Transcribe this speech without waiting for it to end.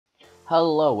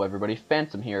Hello everybody,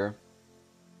 Phantom here,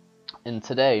 and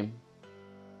today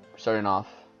we're starting off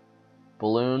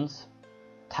Bloons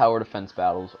Tower Defense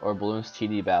Battles, or Bloons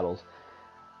TD Battles.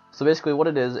 So basically what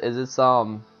it is it's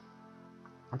a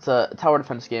tower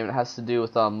defense game. It has to do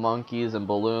with monkeys and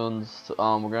balloons.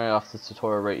 We're going off this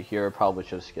tutorial right here. Probably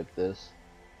should have skipped this.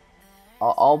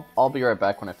 I'll be right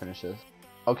back when I finish this.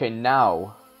 Okay,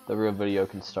 now the real video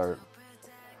can start.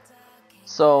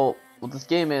 So what this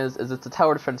game is it's a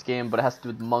tower defense game, but it has to do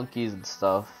with monkeys and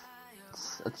stuff.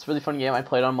 It's a really fun game. I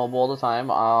play it on mobile all the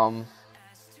time. I'm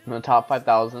in the top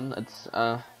 5,000.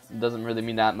 It doesn't really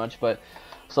mean that much, but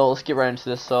so let's get right into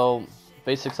this. So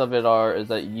basics of it is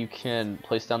that you can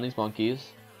place down these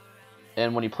monkeys,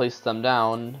 and when you place them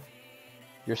down,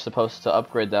 you're supposed to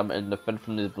upgrade them and defend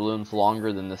from these balloons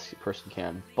longer than this person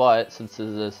can. But since this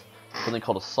is something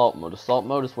called assault mode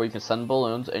is where you can send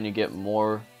balloons and you get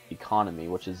more economy,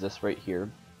 which is this right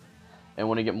here. And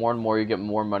when you get more and more, you get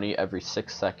more money every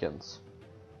 6 seconds.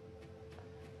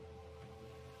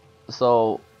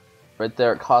 So right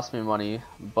there, it costs me money,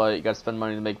 but you gotta spend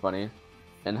money to make money.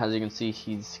 And as you can see,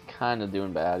 he's kind of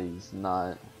doing bad. He's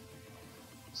not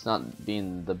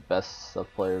being the best of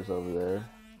players over there.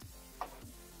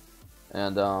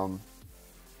 And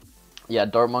yeah,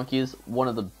 dart monkeys, one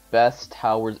of the best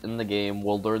towers in the game.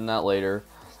 We'll learn that later.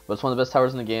 But it's one of the best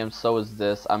towers in the game, so is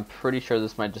this. I'm pretty sure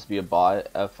this might just be a bot,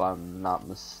 if I'm not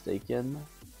mistaken.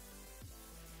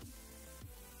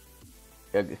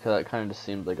 Yeah, because that kind of just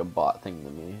seemed like a bot thing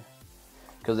to me.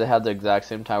 Because they had the exact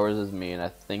same towers as me, and I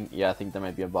think that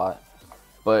might be a bot.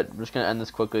 But we're just going to end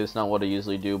this quickly. It's not what I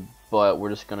usually do, but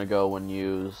we're just going to go and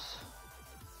use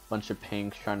a bunch of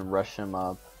pinks, trying to rush him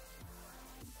up.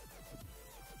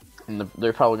 And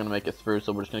they're probably going to make it through,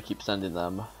 so we're just going to keep sending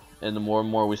them. And the more and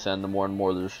more we send, the more and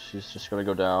more she's just gonna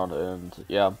go down, and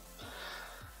yeah.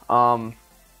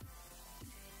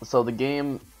 So the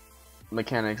game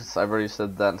mechanics, I've already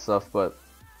said that and stuff, but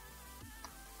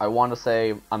I want to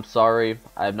say I'm sorry.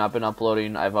 I have not been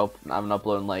uploading. I've been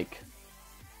uploading like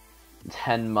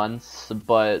 10 months,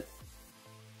 but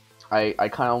I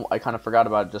kind of forgot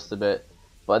about it just a bit.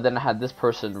 But then I had this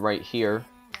person right here.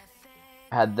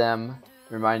 I had them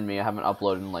remind me I haven't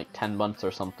uploaded in like 10 months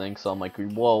or something, so I'm like,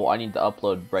 whoa, I need to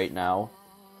upload right now.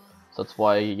 So that's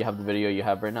why you have the video you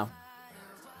have right now.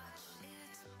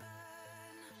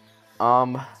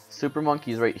 Super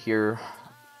Monkeys right here.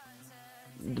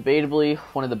 Debatably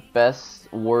one of the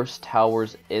worst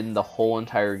towers in the whole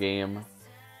entire game.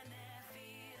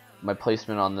 My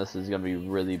placement on this is gonna be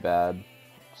really bad,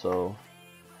 so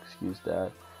excuse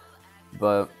that.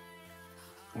 But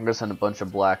I'm gonna send a bunch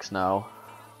of blacks now.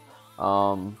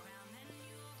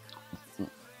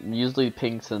 Usually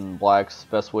pinks and blacks,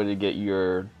 best way to get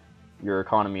your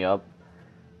economy up.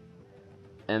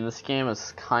 And this game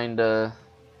is kinda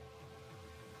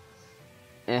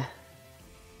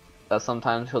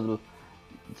sometimes, because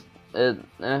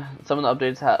some of the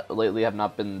updates lately have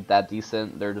not been that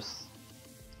decent. They're just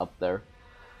up there.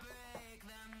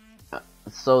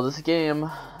 So this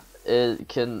game,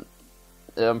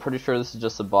 I'm pretty sure this is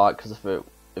just a bot, because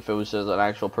if it was just an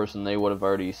actual person, they would have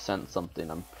already sent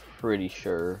something, I'm pretty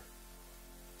sure.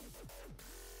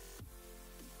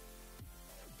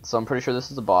 So I'm pretty sure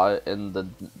this is a bot, and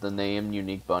the name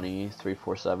Unique Bunny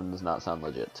 347 does not sound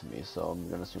legit to me, so I'm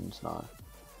gonna assume it's not.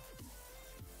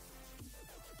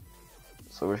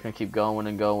 So we're just gonna keep going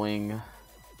and going,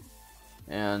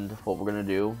 and what we're gonna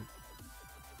do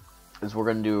is we're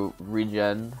gonna do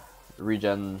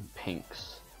regen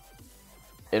pinks.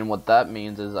 And what that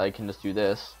means is I can just do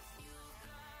this.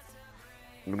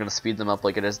 I'm gonna speed them up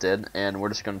like I just did, and we're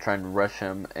just gonna try and rush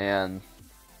him. And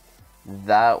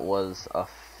that was a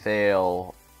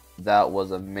fail. That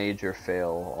was a major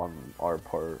fail on our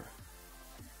part.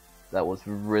 That was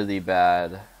really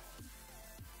bad.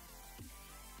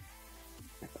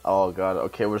 Oh god.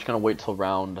 Okay, we're just gonna wait till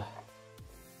round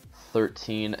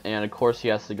 13, and of course he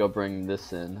has to go bring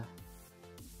this in.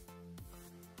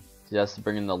 He has to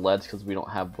bring in the leads because we don't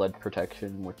have lead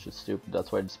protection, which is stupid. That's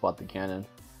why I just bought the cannon.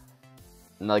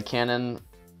 And the cannon,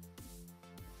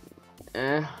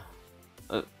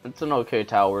 it's an okay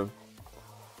tower.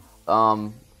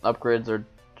 Upgrades are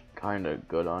kind of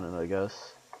good on it, I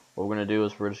guess. What we're gonna do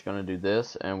is we're just gonna do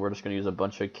this, and we're just gonna use a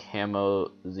bunch of camo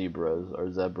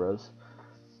zebras,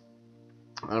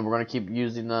 and we're gonna keep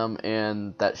using them,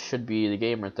 and that should be the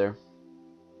game right there.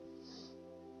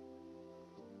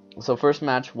 So first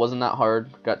match wasn't that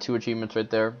hard. Got 2 achievements right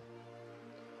there.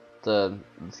 The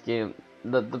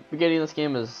beginning of this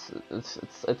game is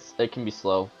it can be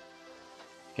slow.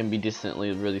 It can be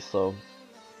decently really slow.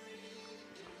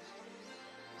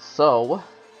 So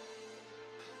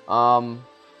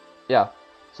yeah,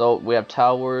 so we have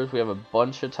towers. We have a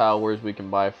bunch of towers we can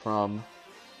buy from.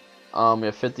 We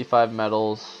have 55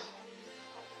 medals.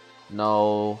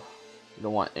 No, we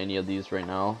don't want any of these right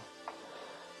now.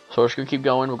 So we're just gonna keep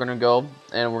going. We're gonna go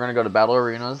to battle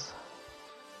arenas.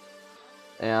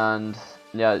 And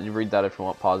yeah, you read that if you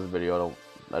want. Pause the video.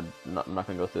 I'm not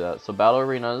gonna go through that. So battle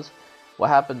arenas. What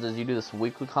happens is you do this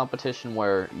weekly competition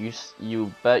where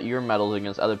you bet your medals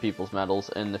against other people's medals,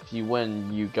 and if you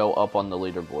win, you go up on the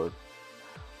leaderboard.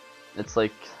 It's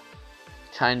like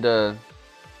kinda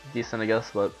decent, I guess,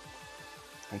 but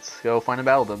let's go find a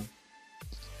battle then.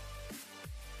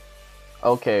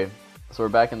 Okay, so we're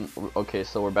back in. Okay,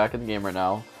 so we're back in the game right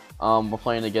now. We're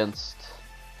playing against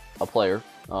a player.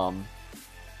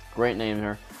 Great name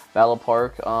here, Battle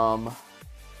Park.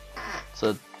 It's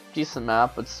a decent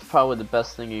map. It's probably the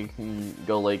best thing you can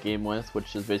go late game with,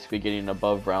 which is basically getting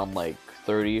above round like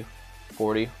 30,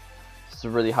 40. It's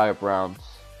really high up rounds.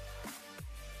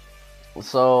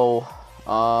 So,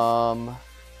 don't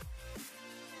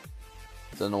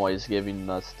know why he's giving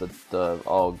us the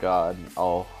oh god.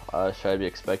 Oh, should I be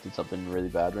expecting something really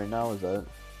bad right now? Is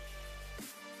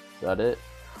that it?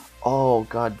 Oh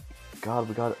god,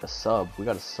 we got a sub. We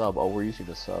got a sub. Oh, we're using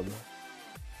a sub.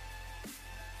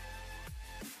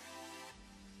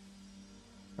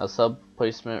 Now, sub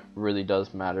placement really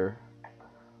does matter.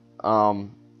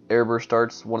 Airburst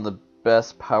starts, one of the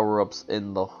best power-ups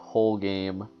in the whole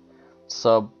game.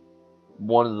 Sub,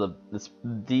 it's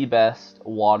the best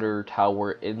water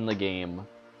tower in the game.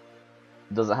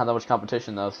 Doesn't have that much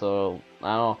competition though, so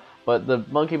I don't know. But the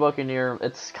Monkey Buccaneer,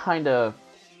 it's kind of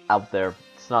out there.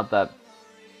 It's not that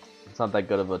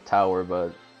good of a tower,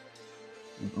 but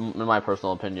in my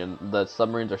personal opinion, the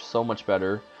submarines are so much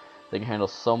better. They can handle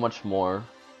so much more.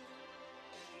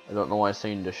 I don't know why I'm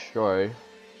saying destroy.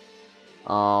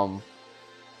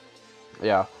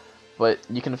 Yeah, but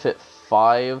you can fit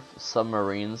 5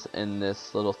 submarines in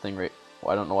this little thing right.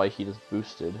 Well, I don't know why he just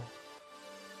boosted.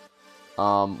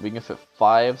 We can fit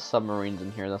 5 submarines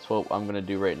in here. That's what I'm gonna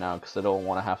do right now because I don't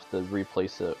want to have to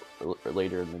replace it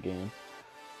later in the game.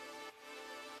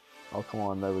 Oh, come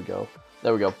on, there we go.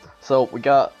 There we go. So we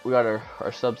got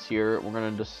our subs here. We're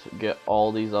gonna just get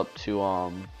all these up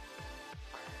to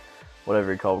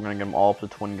whatever you call it. We're gonna get them all up to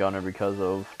twin gunner because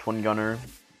of twin gunner.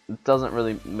 It doesn't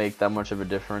really make that much of a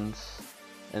difference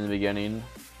in the beginning.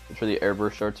 It's for the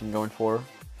airburst starts I'm going for.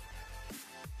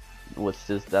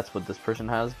 That's what this person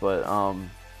has, but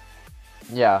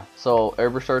yeah. So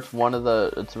airburst starts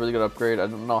it's a really good upgrade. I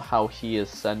don't know how he is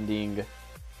sending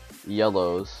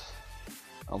yellows.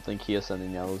 I don't think he is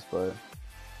sending yellows, but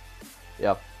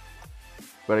yeah.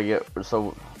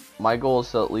 So my goal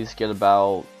is to at least get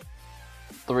about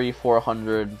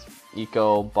 300-400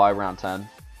 eco by round 10.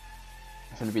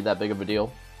 It shouldn't be that big of a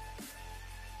deal,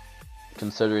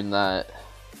 considering that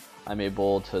I'm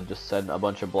able to just send a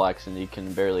bunch of blacks and he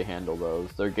can barely handle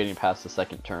those. They're getting past the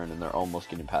second turn and they're almost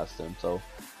getting past him, so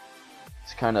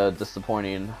it's kind of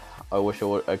disappointing. I wish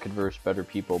I could verse better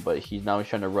people, but he's trying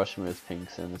to rush me with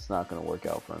pinks and it's not going to work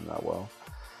out for him that well.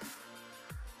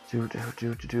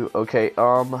 Okay,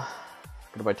 gonna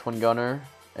buy twin gunner,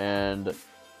 and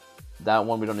that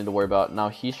one we don't need to worry about. Now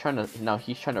he's trying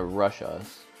to rush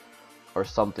us or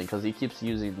something, because he keeps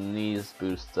using these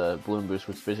boosts, the balloon boost,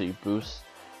 which basically boosts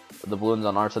the balloons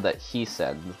on our side that he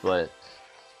sends, but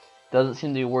doesn't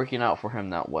seem to be working out for him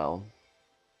that well.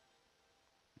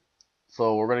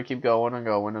 So we're gonna keep going and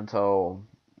going until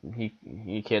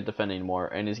he can't defend anymore,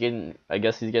 and I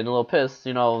guess he's getting a little pissed.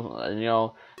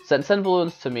 Send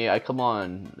balloons to me. Come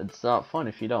on, it's not fun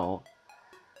if you don't.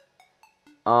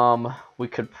 We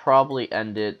could probably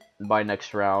end it by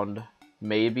next round,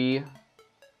 maybe.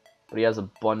 But he has a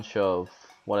bunch of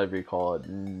whatever you call it,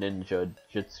 ninja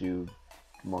jitsu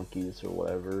monkeys or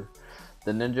whatever.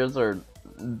 The ninjas are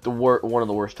one of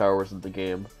the worst towers in the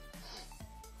game.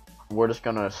 We're just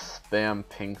gonna spam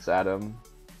pinks at him,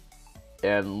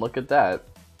 and look at that.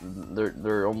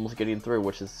 They're almost getting through,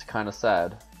 which is kind of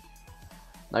sad.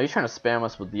 Now he's trying to spam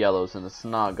us with yellows, and it's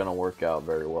not gonna work out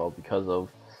very well because of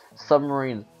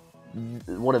submarine,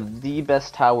 one of the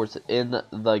best towers in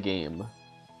the game.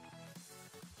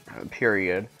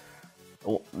 Period.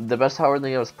 The best tower in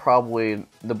the game is probably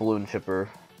the balloon chipper.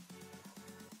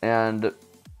 And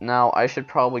now I should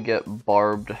probably get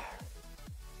barbed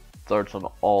darts on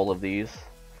all of these.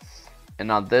 And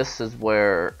now this is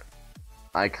where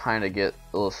I kind of get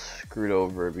a little screwed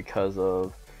over because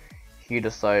of he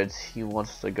decides he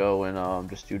wants to go and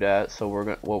just do that. So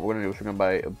what we're gonna do is we're gonna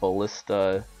buy a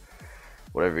ballista,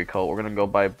 whatever you call it. We're gonna go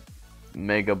buy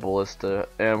mega ballista,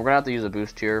 and we're gonna have to use a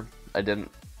boost here.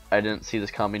 I didn't see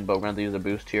this coming, but we're gonna have to use a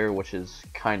boost here, which is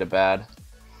kind of bad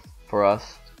for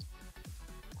us.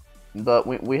 But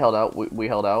we held out. We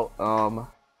held out.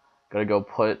 Gotta go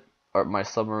put my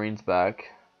submarines back.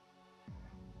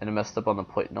 And it messed up on the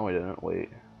plate. No, I didn't. Wait.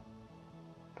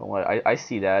 Don't lie. I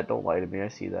see that. Don't lie to me. I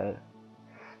see that.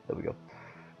 There we go.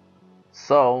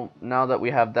 So now that we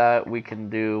have that, we can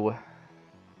do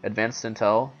advanced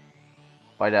intel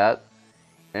by that,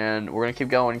 and we're gonna keep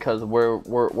going because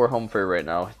we're home free right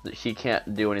now. He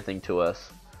can't do anything to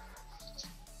us.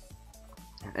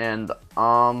 And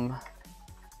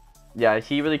yeah,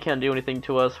 he really can't do anything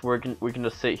to us. We can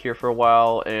just sit here for a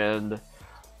while, and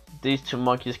these two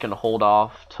monkeys can hold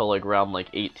off till like round like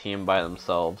 18 by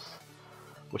themselves,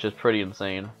 which is pretty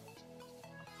insane.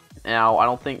 Now I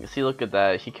don't think. See, look at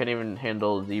that. He can't even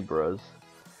handle zebras,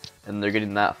 and they're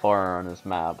getting that far on his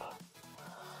map.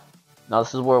 Now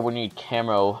this is where we need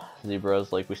camo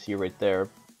zebras, like we see right there.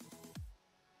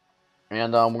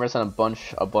 And we're gonna send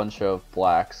a bunch of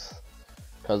blacks.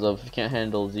 Because if you can't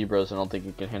handle zebras, I don't think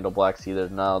you can handle blacks either.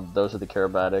 Now, those are the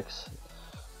Carabatics.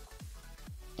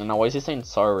 And now, why is he saying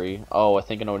sorry? Oh, I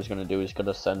think I know what he's gonna do. He's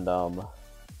gonna send a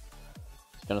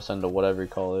whatever you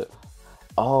call it.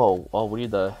 Oh, we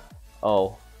need the.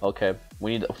 Oh, okay.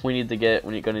 We need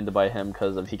to buy him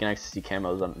because if he can actually see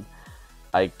camos, then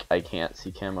I can't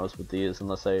see camos with these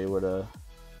unless I were to.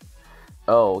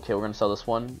 Oh, okay. We're gonna sell this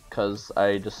one because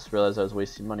I just realized I was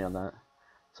wasting money on that.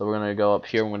 So we're gonna go up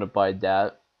here. We're gonna buy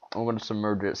that. I'm gonna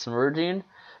submerge it. Submerging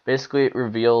basically it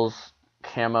reveals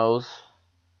camos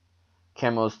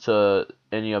to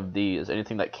any of these,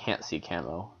 anything that can't see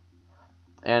camo.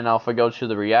 And now if I go to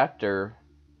the reactor,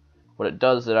 what it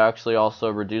does, it actually also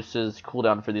reduces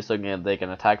cooldown for these, so they can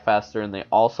attack faster, and they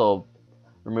also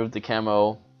remove the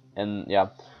camo. And yeah,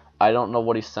 I don't know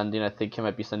what he's sending. I think he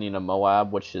might be sending a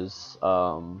Moab, which is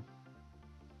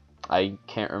I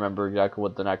can't remember exactly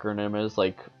what the acronym is.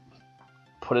 Like,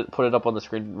 put it up on the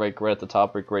screen, right at the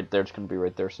top, right there. It's gonna be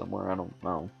right there somewhere. I don't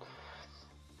know.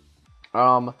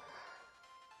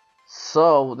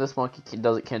 So this monkey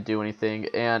can't do anything,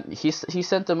 and he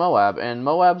sent a Moab, and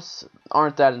Moabs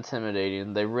aren't that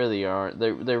intimidating. They really aren't.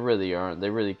 They really aren't.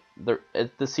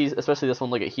 Especially this one.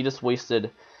 Look at, he just wasted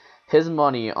his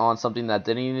money on something that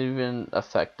didn't even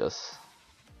affect us.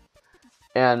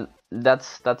 And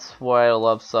that's why I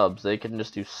love subs. They can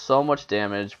just do so much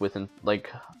damage within like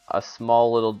a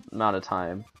small little amount of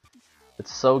time.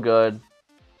 It's so good.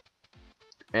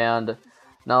 And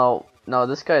now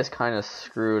this guy is kind of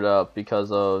screwed up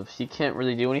because of he can't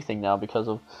really do anything now because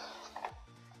of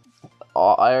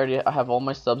I have all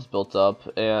my subs built up,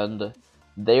 and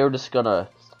they are just gonna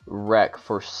wreck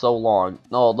for so long.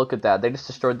 Oh, look at that. They just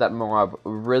destroyed that Moab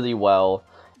really well.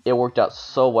 It worked out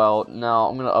so well. Now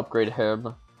I'm gonna upgrade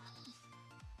him.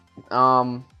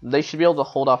 They should be able to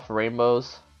hold off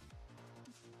rainbows.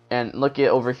 And look at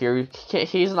over here.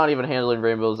 He's not even handling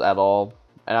rainbows at all.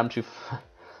 And I'm too.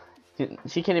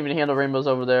 He can't even handle rainbows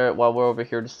over there, while we're over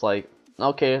here just like,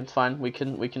 okay, it's fine. We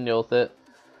can deal with it.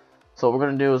 So what we're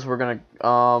gonna do is we're gonna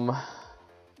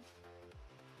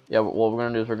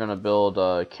we're gonna build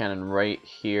a cannon right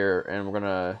here, and we're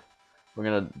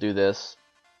gonna do this.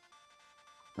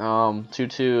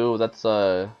 2-2. That's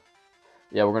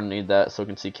yeah, we're gonna need that so we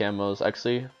can see camos.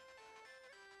 Actually,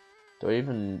 do I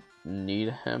even need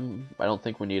him? I don't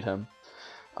think we need him.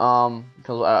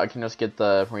 Because I can just get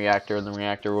the reactor, and the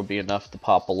reactor will be enough to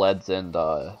pop the leads and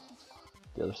the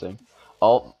other thing.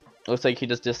 Oh, looks like he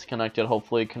just disconnected.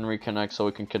 Hopefully, he can reconnect so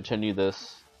we can continue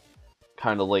this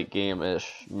kind of late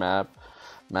game-ish match.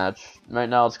 Right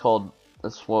now, so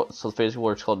basically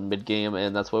where it's called mid game,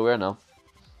 and that's where we are now.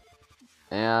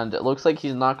 And it looks like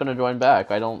he's not gonna join back.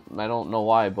 I don't know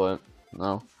why, but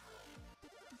no.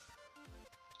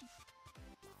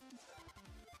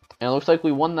 And it looks like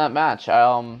we won that match.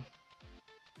 Wow.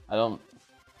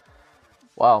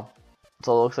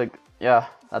 So it looks like, yeah,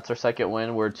 that's our second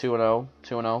win. We're 2-0,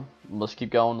 2-0. Let's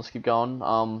keep going. Let's keep going.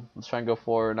 Let's try and go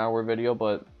for an hour video,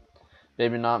 but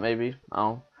maybe not. Maybe.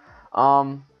 I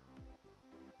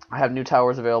have new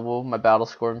towers available. My battle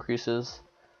score increases.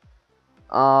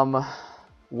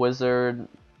 Wizard.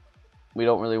 We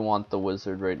don't really want the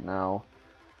wizard right now.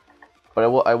 But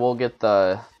I will get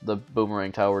the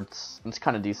boomerang tower. It's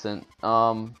kind of decent.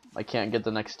 I can't get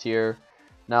the next tier.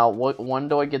 Now, when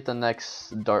do I get the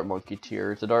next dart monkey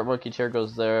tier? The dart monkey tier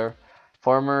goes there.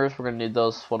 Farmers, we're gonna need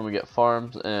those when we get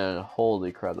farms. And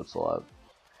holy crap, that's a lot.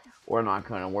 We're not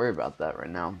gonna worry about that right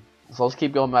now. So let's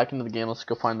keep going back into the game. Let's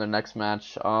go find the next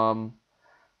match.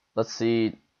 Let's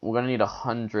see. We're gonna need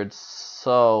 100.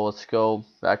 So let's go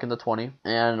back into 20.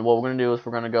 And what we're gonna do is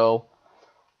we're gonna go.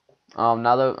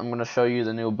 Now that I'm going to show you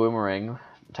the new boomerang,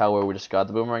 tower we just got.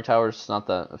 The boomerang tower is not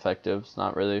that effective. It's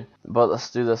not really. But let's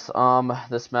do this.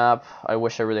 This map, I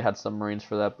wish I really had submarines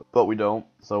for that, but we don't.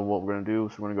 So what we're gonna do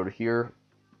is we're gonna go to here.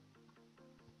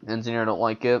 Engineer, don't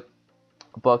like it.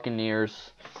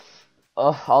 Buccaneers.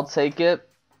 I'll take it.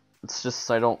 It's just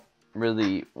I don't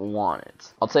really want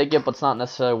it. I'll take it, but it's not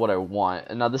necessarily what I want.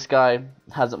 And now this guy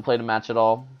hasn't played a match at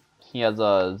all. He has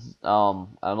a I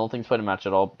don't think he's played a match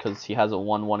at all because he hasn't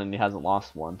won one and he hasn't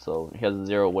lost one, so he has a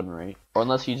 0 win rate. Or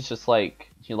unless he's just like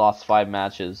he lost 5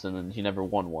 matches and then he never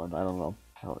won one. I don't know.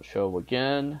 I'll show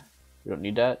again. We don't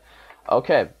need that.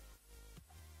 Okay.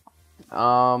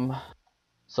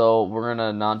 So we're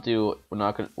not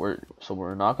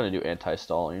gonna do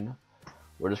anti-stalling.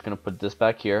 We're just gonna put this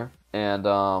back here, and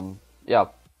yeah,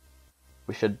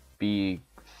 we should be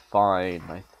fine,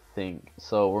 I think.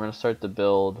 So we're gonna start to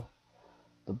build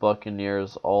the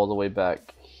Buccaneers all the way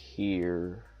back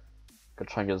here. Gonna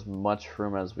try and get as much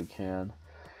room as we can.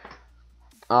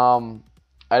 I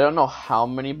don't know how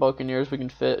many Buccaneers we can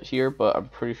fit here, but I'm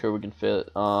pretty sure we can fit.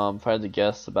 If I had to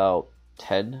guess, about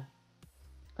 10.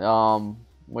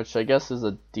 Which I guess is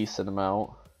a decent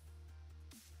amount.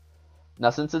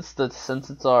 Now since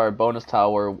it's our bonus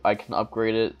tower, I can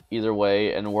upgrade it either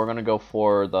way, and we're gonna go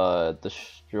for the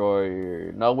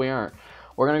destroyer. No, we aren't.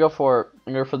 We're gonna go for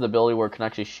the ability where it can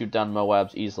actually shoot down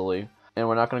Moabs easily, and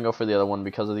we're not gonna go for the other one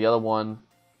because of the other one.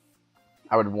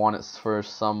 I would want it for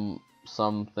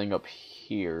something up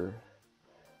here.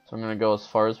 So I'm gonna go as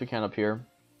far as we can up here,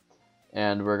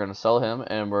 and we're gonna sell him,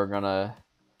 and we're gonna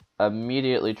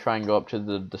immediately try and go up to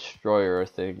the destroyer, I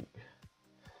think.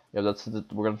 Yeah,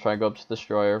 we're gonna try and go up to the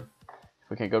destroyer. If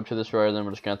we can't go up to the destroyer, then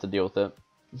we're just gonna have to deal with it.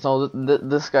 So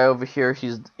this guy over here,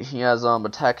 he has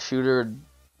attack shooter,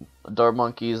 dart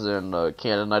monkeys, and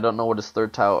cannon. I don't know what his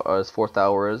fourth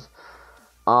tower is.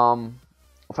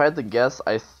 If I had to guess,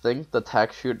 I think the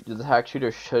attack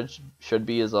shooter should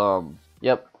be his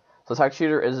yep. So attack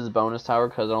shooter is his bonus tower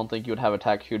because I don't think you would have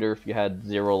attack shooter if you had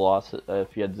 0 losses,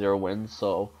 if you had 0 wins.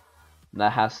 So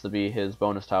that has to be his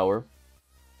bonus tower.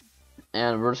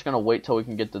 And we're just gonna wait till we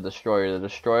can get the destroyer. The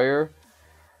destroyer,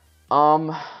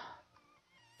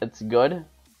 it's good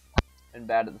and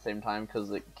bad at the same time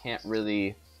because it can't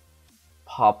really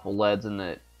pop leads, and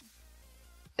it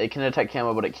can attack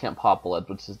camo, but it can't pop leads,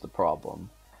 which is the problem.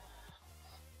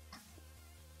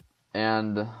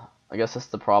 And I guess that's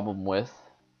the problem with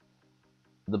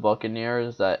the Buccaneer,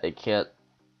 is that it can't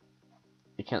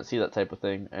see that type of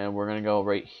thing. And we're gonna go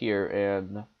right here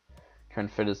and try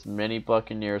and fit as many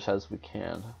Buccaneers as we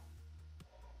can.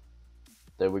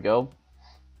 There we go.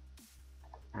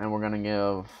 And we're gonna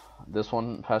give this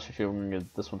one faster shooting. We're gonna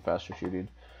give this one faster shooting.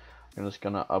 We're just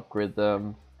gonna upgrade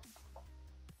them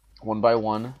one by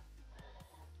one,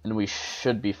 and we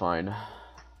should be fine.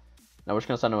 Now we're just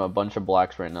gonna send him a bunch of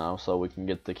blacks right now, so we can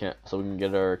get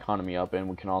our economy up, and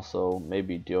we can also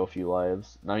maybe deal a few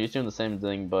lives. Now he's doing the same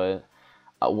thing, but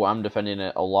I'm defending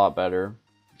it a lot better.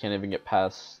 Can't even get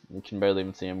past. You can barely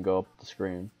even see him go up the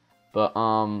screen. But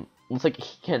looks like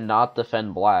he cannot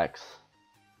defend blacks,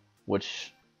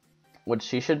 which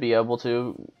he should be able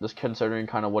to, just considering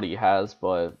kind of what he has.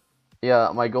 But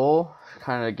yeah, my goal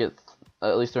kind of get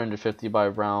at least 350 by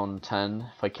round 10.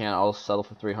 If I can't, I'll settle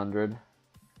for 300.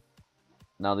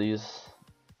 Now these,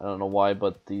 I don't know why,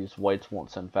 but these whites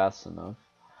won't send fast enough.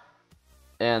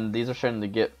 And these are starting to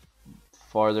get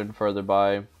farther and further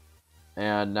by.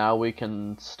 And now we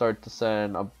can start to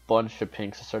send a bunch of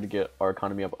pinks to start to get our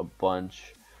economy up a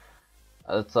bunch.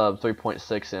 That's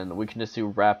 3.6, and we can just do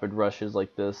rapid rushes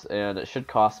like this, and it should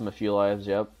cost them a few lives.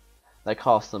 Yep, that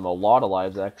costs them a lot of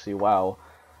lives actually. Wow.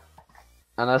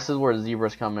 And this is where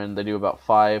zebras come in. They do about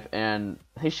 5, and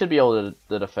he should be able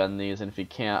to defend these. And if he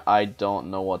can't, I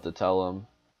don't know what to tell him.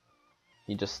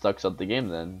 He just sucks up the game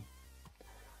then.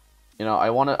 You know,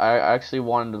 I actually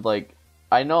wanted to, like,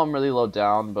 I know I'm really low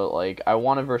down, but like I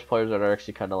want to verse players that are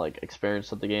actually kind of like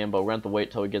experienced at the game. But we're gonna have to wait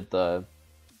till we get the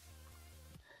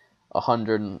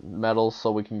 100 medals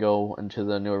so we can go into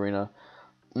the new arena.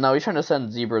 Now he's trying to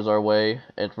send zebras our way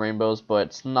at rainbows, but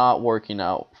it's not working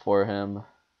out for him.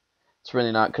 It's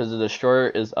really not, because the destroyer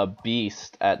is a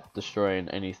beast at destroying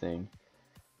anything.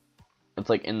 It's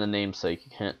like in the namesake,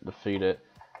 you can't defeat it.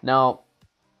 Now,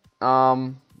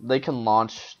 they can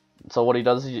launch. So what he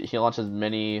does is he launches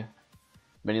many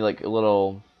like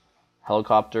little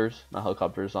helicopters, not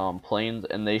helicopters, planes,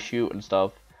 and they shoot and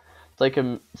stuff. It's like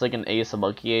an ace, a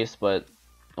monkey ace, but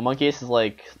a monkey ace is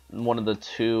like one of the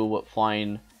 2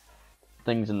 flying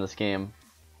things in this game,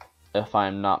 if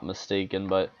I'm not mistaken.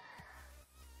 But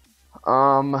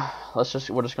we're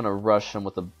just gonna rush him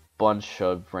with a bunch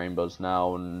of rainbows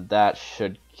now, and that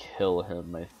should kill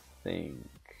him, I think.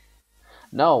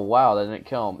 No, wow, that didn't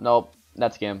kill him. Nope,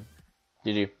 that's game.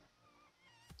 GG.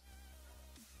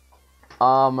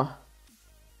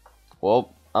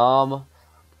 Well,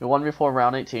 we won before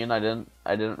round 18. I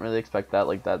didn't really expect that,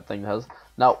 like that thing has.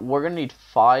 Now we're gonna need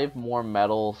 5 more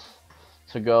medals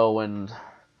to go and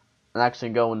actually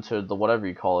go into the whatever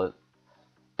you call it.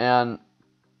 And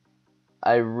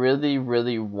I really,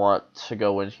 really want to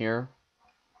go in here.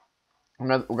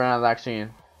 We're gonna actually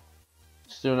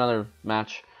just do another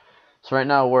match. So right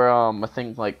now we're I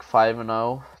think like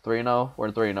 5-0, 3-0.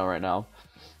 We're 3-0 right now.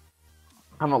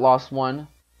 Haven't lost one.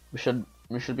 We should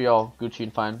be all Gucci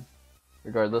and fine,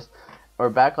 regardless. We're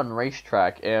back on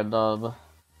racetrack, and now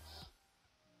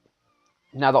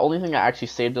the only thing that actually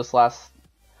saved us last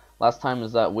time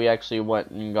is that we actually went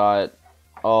and got.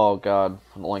 Oh god,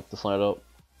 I don't like this light up.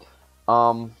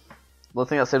 The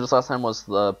thing that saved us last time was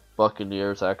the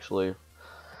Buccaneers, actually.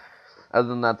 Other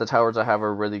than that, the towers I have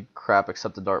are really crap,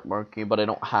 except the Dart Monkey, but I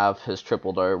don't have his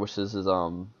triple dart, which is his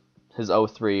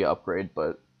 03 upgrade,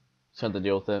 but just have to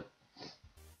deal with it.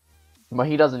 But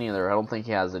he doesn't either. I don't think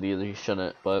he has it either. He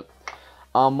shouldn't. But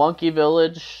Monkey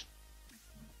Village,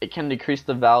 it can decrease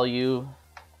the value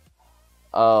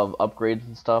of upgrades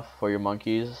and stuff for your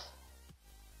monkeys.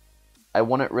 I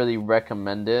wouldn't really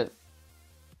recommend it.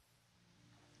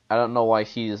 I don't know why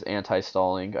he's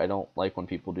anti-stalling. I don't like when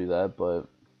people do that, but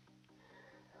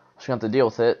just gonna have to deal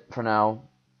with it for now.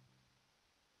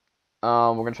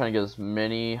 We're gonna try and get as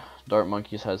many dart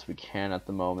monkeys as we can at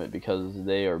the moment because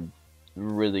they are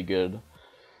really good.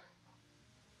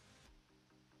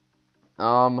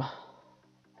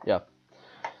 Yeah.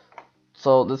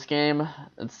 So this game,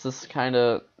 it's just kind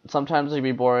of, sometimes it can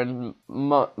be boring.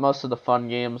 Most of the fun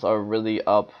games are really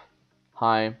up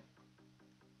high.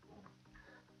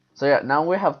 So yeah, now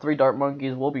we have 3 dart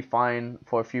monkeys. We'll be fine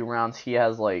for a few rounds. He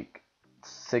has like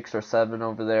 6 or 7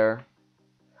 over there.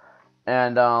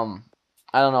 And I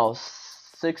don't know,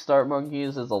 6 dart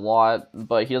monkeys is a lot,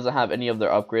 but he doesn't have any of their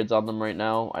upgrades on them right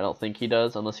now. I don't think he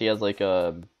does, unless he has like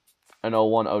an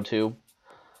 01, 02.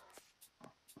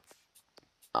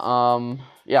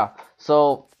 Yeah.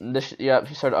 So this, yeah,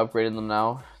 he started upgrading them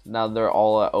now. Now they're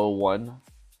all at 01.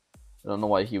 I don't know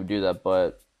why he would do that,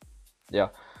 but yeah.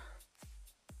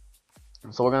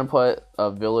 So we're gonna put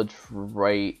a village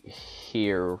right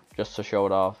here just to show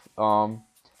it off.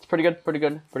 It's pretty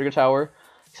good tower.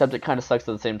 Except it kind of sucks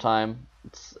at the same time.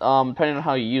 It's, depending on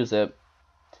how you use it,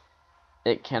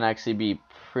 it can actually be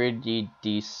pretty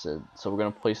decent. So we're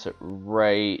gonna place it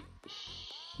right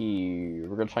here.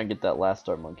 We're gonna try and get that last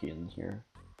dart monkey in here.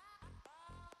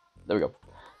 There we go.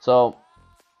 So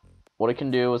what it can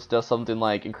do is does something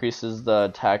like increases the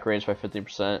attack range by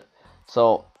 15%.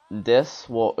 So this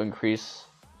will increase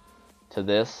to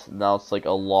this. Now it's like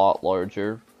a lot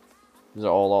larger. These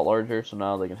are all a lot larger, so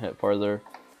now they can hit farther.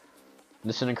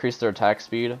 This should increase their attack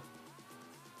speed.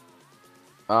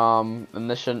 And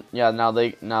this should, yeah,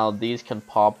 now these can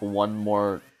pop one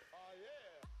more.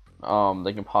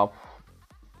 They can pop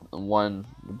one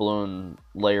balloon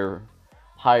layer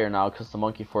higher now because the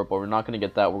monkey fort, but we're not gonna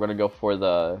get that. We're gonna go for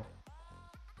the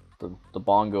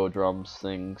bongo drums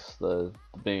things, the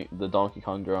Donkey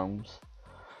Kong drums.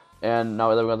 And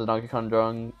now that we got the Donkey Kong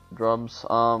drums,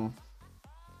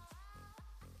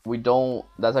 we don't.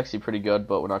 That's actually pretty good,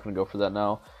 but we're not gonna go for that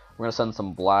now. We're gonna send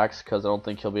some blacks because I don't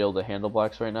think he'll be able to handle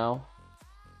blacks right now.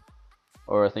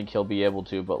 Or I think he'll be able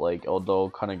to, but like, although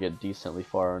kind of get decently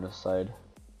far on his side.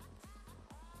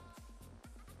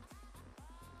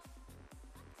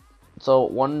 So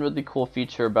one really cool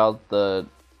feature about the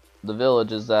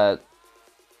village is that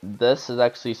this is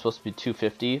actually supposed to be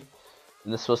 250,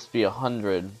 and this is supposed to be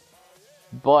 100.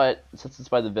 But since it's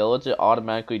by the village, it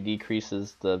automatically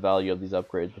decreases the value of these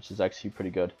upgrades, which is actually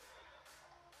pretty good.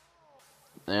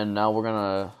 And now we're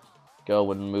gonna go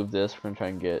and move this. We're gonna try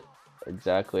and get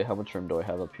exactly how much room do I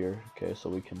have up here. Okay, so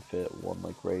we can fit one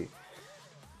like right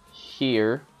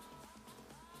here,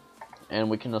 and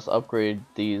we can just upgrade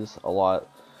these a lot.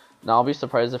 Now I'll be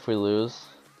surprised if we lose,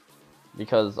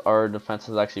 because our defense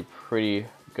is actually pretty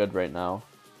good right now.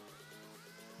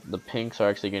 The pinks are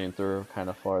actually getting through kind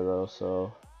of far though,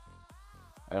 so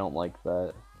I don't like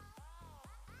that.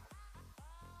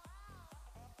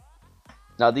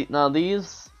 Now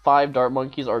these 5 dart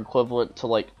monkeys are equivalent to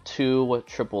like 2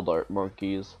 triple dart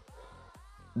monkeys.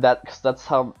 That's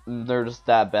how they're just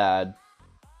that bad.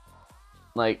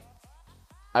 Like,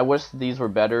 I wish these were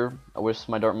better. I wish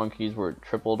my dart monkeys were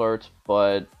triple darts,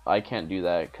 but I can't do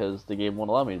that because the game won't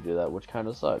allow me to do that, which kind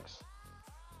of sucks.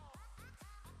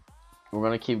 We're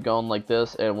gonna keep going like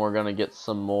this, and we're gonna get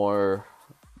some more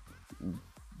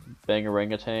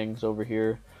bangarangutans over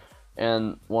here.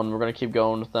 And when we're gonna keep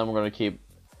going with them, we're gonna keep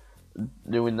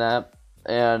doing that.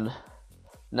 And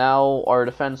now our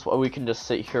defense, we can just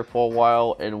sit here for a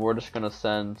while, and we're just gonna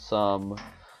send some.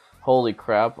 Holy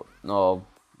crap! No,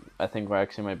 I think we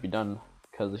actually might be done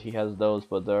because he has those,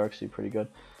 but they're actually pretty good.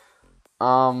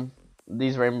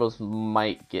 These rainbows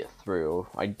might get through.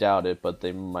 I doubt it, but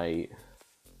they might.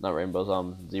 Not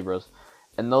rainbows, zebras.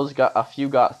 And those a few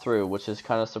got through, which is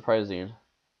kind of surprising.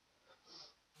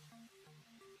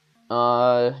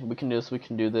 We can do this. We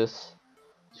can do this.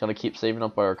 Just gonna keep saving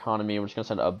up our economy. We're just gonna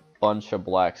send a bunch of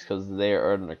blacks because they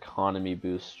are an economy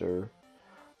booster.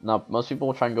 Now, most people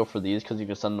will try and go for these because you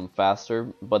can send them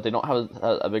faster, but they don't have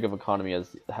a big of economy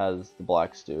as the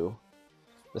blacks do.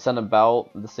 They send about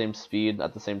the same speed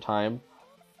at the same time,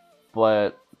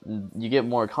 but you get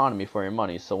more economy for your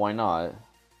money, so why not?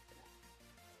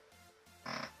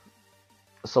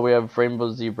 So we have rainbow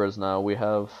zebras now. We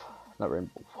have not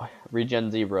rainbow,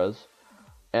 regen zebras,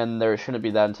 and there shouldn't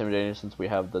be that intimidating since we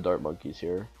have the dart monkeys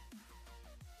here.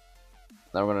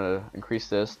 Now we're gonna increase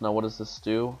this. Now what does this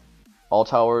do? All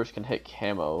towers can hit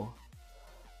camo.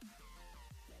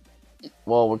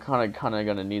 Well, we're kind of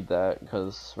gonna need that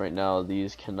because right now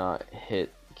these cannot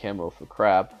hit camo for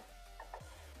crap.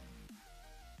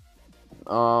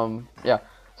 Yeah.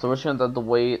 So we're just gonna have to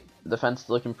wait. Defense is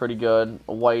looking pretty good.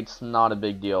 White's not a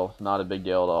big deal. Not a big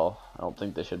deal at all. I don't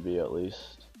think they should be, at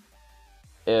least.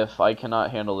 If I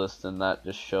cannot handle this, then that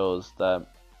just shows that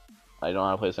I don't know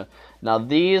how to play this. Now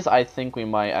these, I think we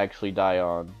might actually die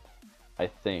on. I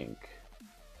think.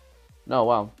 No,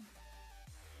 wow.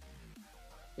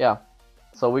 Yeah.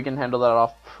 So we can handle that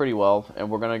off pretty well.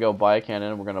 And we're gonna go buy a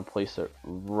cannon. We're gonna place it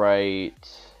right.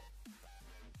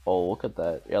 Oh, look at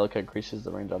that. Yeah, look, it increases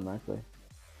the range automatically.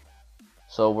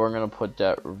 So we're gonna put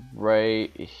that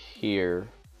right here,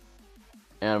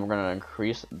 and we're gonna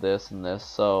increase this and this,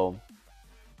 so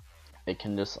it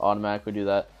can just automatically do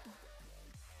that.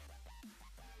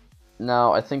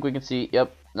 Now I think we can see.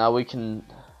 Yep. Now we can.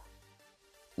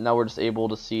 Now we're just able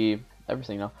to see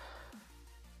everything now.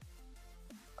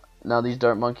 Now these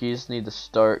dart monkeys need to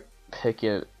start pick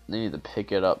it. They need to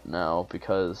pick it up now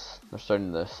because they're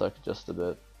starting to suck just a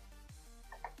bit.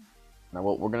 Now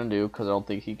what we're gonna do, because I don't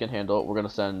think he can handle it, we're gonna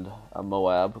send a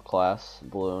Moab class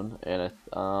balloon, and I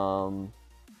don't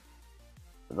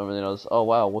really know this. Oh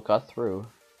wow, what got through?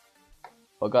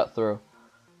 What got through?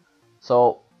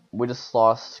 So we just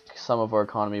lost some of our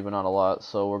economy, but not a lot,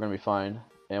 so we're gonna be fine.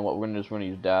 And what we're gonna do is we're gonna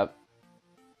use DAP.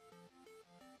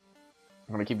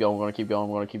 We're gonna keep going. We're gonna keep going.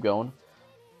 We're gonna keep going.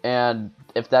 And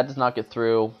if that does not get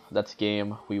through, that's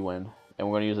game. We win. And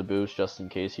we're gonna use a boost just in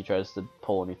case he tries to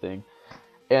pull anything.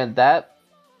 And that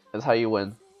is how you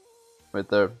win, right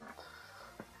there.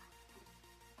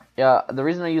 Yeah, the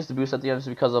reason I used the boost at the end is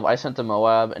because of I sent a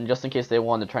Moab, and just in case they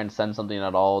wanted to try and send something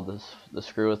at all to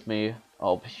screw with me.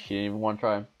 Oh, she didn't even want to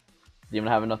try. Didn't even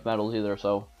have enough medals either.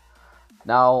 So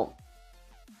now,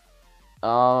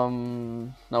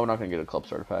 no, we're not gonna get a club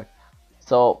starter pack.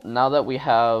 So now that we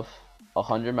have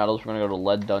 100 medals, we're gonna go to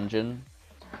Lead Dungeon,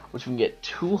 which we can get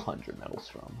 200 medals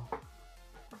from.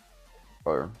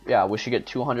 Or yeah, we should get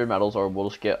 200 medals, or we'll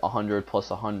just get 100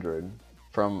 plus 100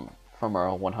 from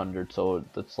our 100. So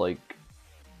that's like,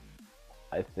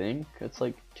 I think it's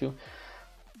like 2.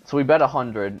 So we bet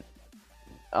 100.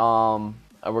 And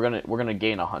we're gonna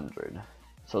gain 100.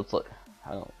 So it's like,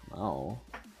 I don't know.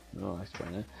 I don't know how to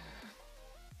explain it.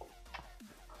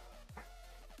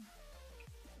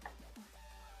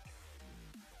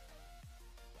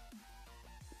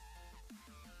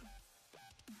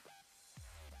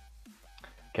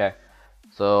 Okay,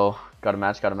 so got a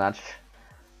match.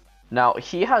 Now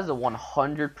he has a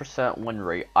 100% win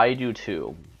rate. I do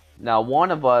too. Now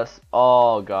one of us,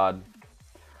 oh god.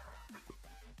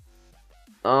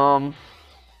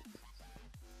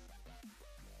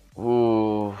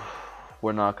 Ooh,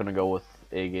 we're not gonna go with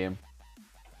A game.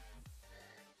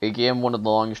 A game, one of the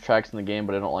longest tracks in the game,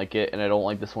 but I don't like it, and I don't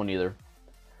like this one either.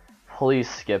 Please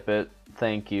skip it.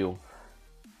 Thank you.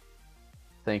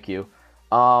 Thank you.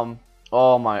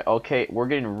 Oh my, okay, we're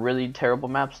getting really terrible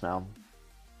maps now.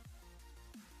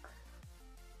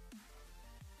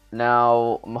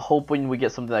 Now, I'm hoping we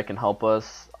get something that can help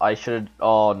us. I should,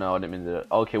 oh no, I didn't mean to do it.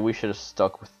 Okay, we should have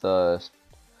stuck with the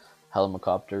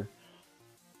helicopter.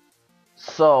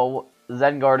 So,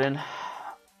 Zen Garden.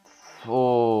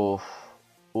 Oh,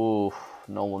 oof,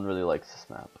 no one really likes this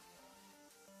map.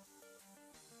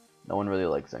 No one really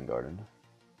likes Zen Garden.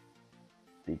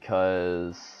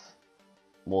 Because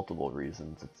multiple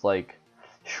reasons. It's like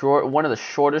one of the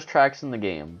shortest tracks in the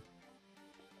game.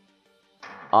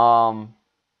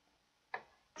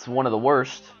 It's one of the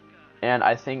worst, and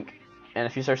I think And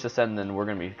if he starts to send, then we're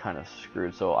going to be kind of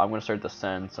screwed. So I'm going to start to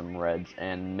send some reds,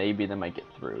 and maybe they might get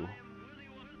through.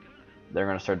 They're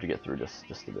going to start to get through just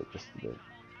a bit,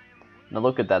 Now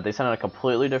look at that. They sent on a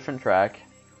completely different track,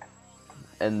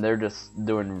 and they're just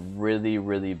doing really,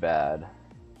 really bad.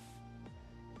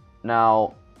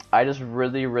 Now, I just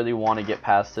really, really want to get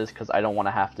past this because I don't want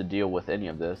to have to deal with any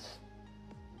of this.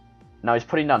 Now he's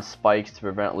putting down spikes to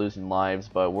prevent losing lives,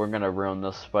 but we're going to ruin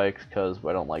those spikes because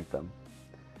I don't like them.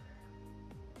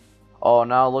 Oh,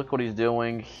 now look what he's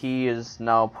doing. He is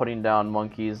now putting down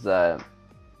monkeys that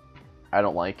I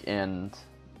don't like and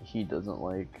he doesn't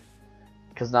like.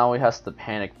 Because now he has to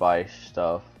panic buy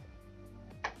stuff.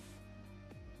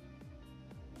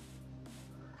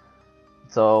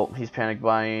 So he's panic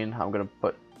buying. I'm gonna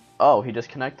put. Oh, he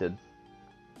disconnected.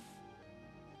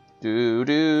 Do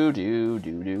do do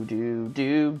do do do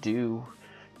do do.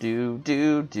 Do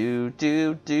do do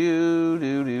do do do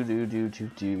do do do do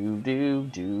do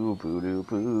do boo doo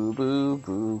boo boo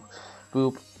boo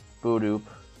boop boo doop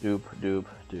doop doop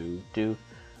doo doo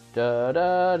da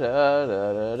da da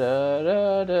da da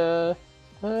da da.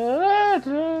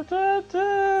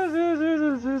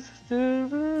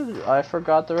 I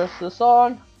forgot the rest of the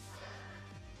song.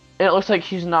 And it looks like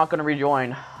he's not gonna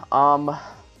rejoin.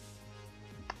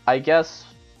 I guess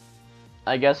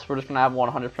we're just gonna have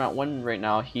 100% win right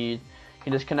now. He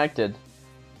disconnected.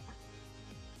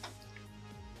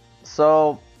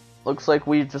 So looks like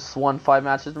we just won 5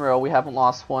 matches in a row. We haven't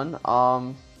lost one.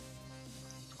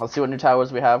 Let's see what new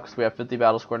towers we have because we have 50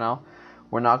 battle score now.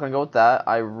 We're not gonna go with that.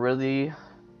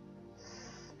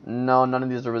 No, none of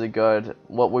these are really good.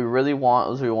 What we really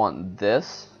want is we want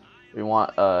this. We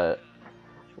want a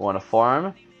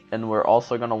farm, and we're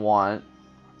also gonna want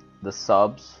the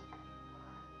subs.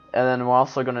 And then we're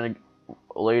also gonna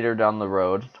later down the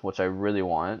road, which I really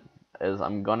want, is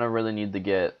I'm gonna really need to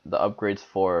get the upgrades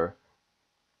for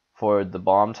the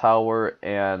bomb tower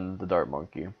and the dart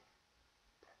monkey.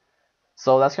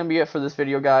 So that's gonna be it for this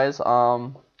video, guys. I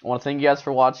want to thank you guys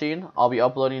for watching. I'll be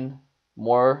uploading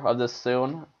more of this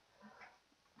soon.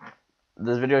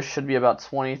 This video should be about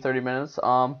 20-30 minutes.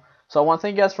 So I want to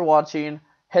thank you guys for watching.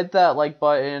 Hit that like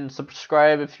button,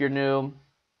 subscribe if you're new,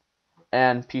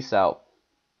 and peace out.